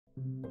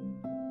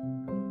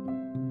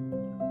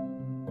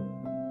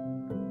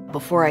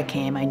Before I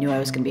came, I knew I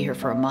was going to be here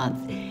for a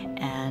month,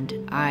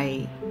 and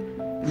I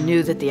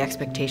knew that the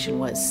expectation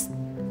was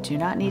do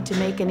not need to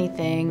make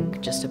anything,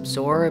 just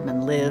absorb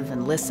and live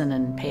and listen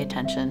and pay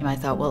attention. And I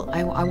thought, well,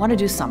 I want to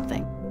do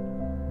something.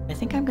 I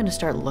think I'm going to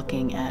start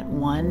looking at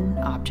one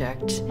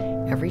object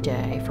every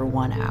day for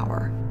 1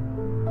 hour.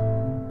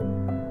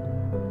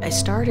 I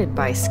started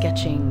by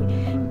sketching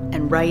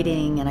and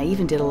writing, and I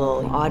even did a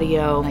little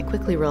audio, and I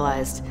quickly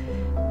realized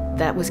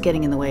that was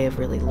getting in the way of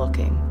really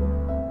looking.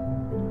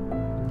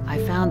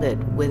 I found that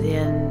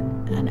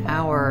within an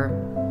hour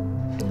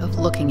of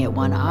looking at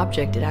one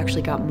object, it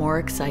actually got more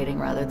exciting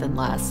rather than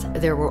less.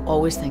 There were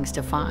always things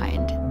to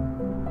find.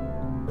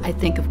 I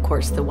think, of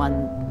course, the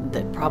one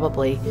that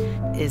probably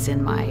is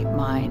in my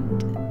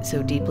mind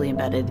so deeply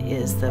embedded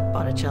is the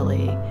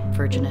Botticelli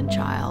Virgin and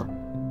Child.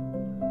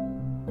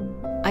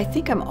 I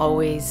think I'm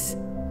always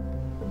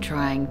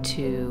trying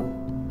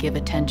to give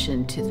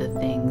attention to the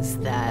things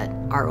that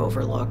are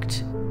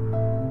overlooked.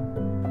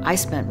 I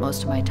spent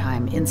most of my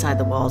time inside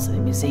the walls of the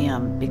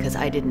museum because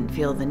I didn't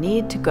feel the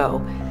need to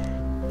go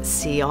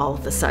see all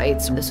of the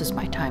sites. This was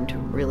my time to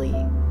really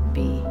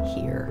be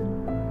here.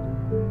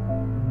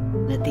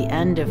 And at the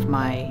end of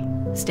my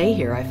stay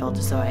here, I felt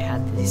as though I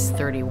had these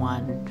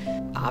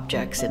 31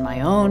 objects in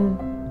my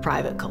own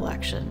private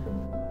collection.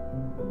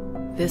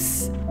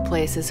 This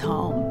place is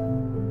home.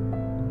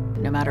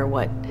 No matter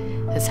what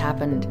has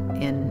happened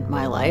in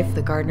my life,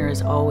 the Gardner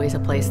is always a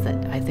place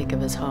that I think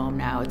of as home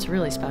now. It's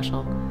really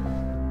special.